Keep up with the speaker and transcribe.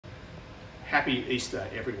Happy Easter,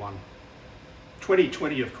 everyone.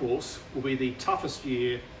 2020, of course, will be the toughest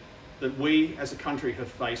year that we as a country have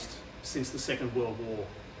faced since the Second World War.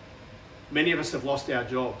 Many of us have lost our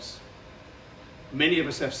jobs. Many of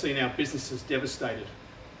us have seen our businesses devastated.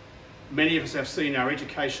 Many of us have seen our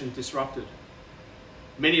education disrupted.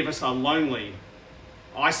 Many of us are lonely,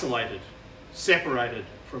 isolated, separated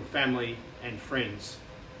from family and friends.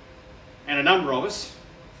 And a number of us,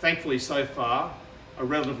 thankfully so far, a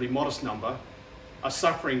relatively modest number, are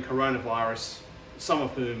suffering coronavirus, some of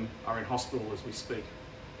whom are in hospital as we speak.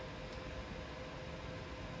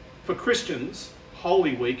 For Christians,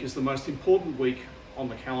 Holy Week is the most important week on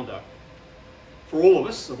the calendar. For all of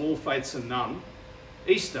us, of all faiths and none,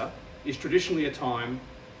 Easter is traditionally a time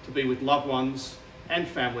to be with loved ones and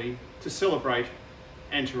family, to celebrate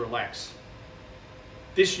and to relax.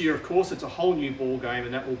 This year, of course, it's a whole new ball game,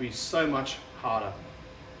 and that will be so much harder.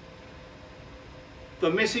 The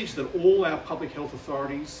message that all our public health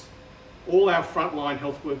authorities, all our frontline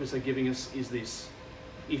health workers are giving us is this: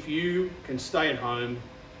 if you can stay at home,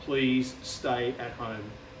 please stay at home.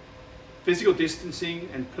 Physical distancing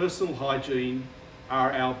and personal hygiene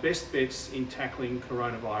are our best bets in tackling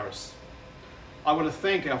coronavirus. I want to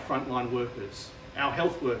thank our frontline workers, our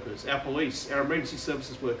health workers, our police, our emergency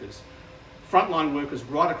services workers, frontline workers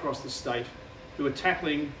right across the state who are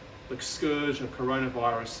tackling the scourge of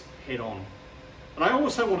coronavirus head on. And I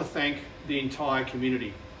also want to thank the entire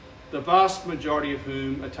community, the vast majority of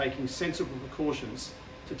whom are taking sensible precautions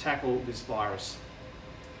to tackle this virus.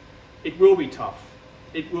 It will be tough.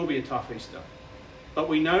 It will be a tough Easter. But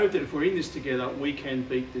we know that if we're in this together, we can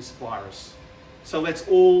beat this virus. So let's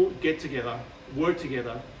all get together, work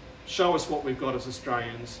together, show us what we've got as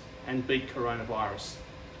Australians, and beat coronavirus.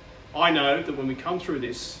 I know that when we come through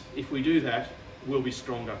this, if we do that, we'll be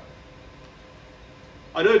stronger.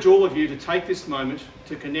 I'd urge all of you to take this moment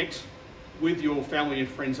to connect with your family and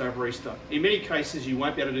friends over Easter. In many cases, you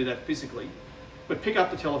won't be able to do that physically, but pick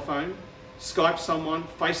up the telephone, Skype someone,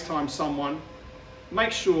 FaceTime someone.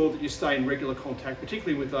 Make sure that you stay in regular contact,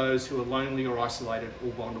 particularly with those who are lonely or isolated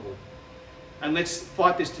or vulnerable. And let's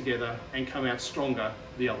fight this together and come out stronger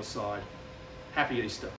the other side. Happy Easter.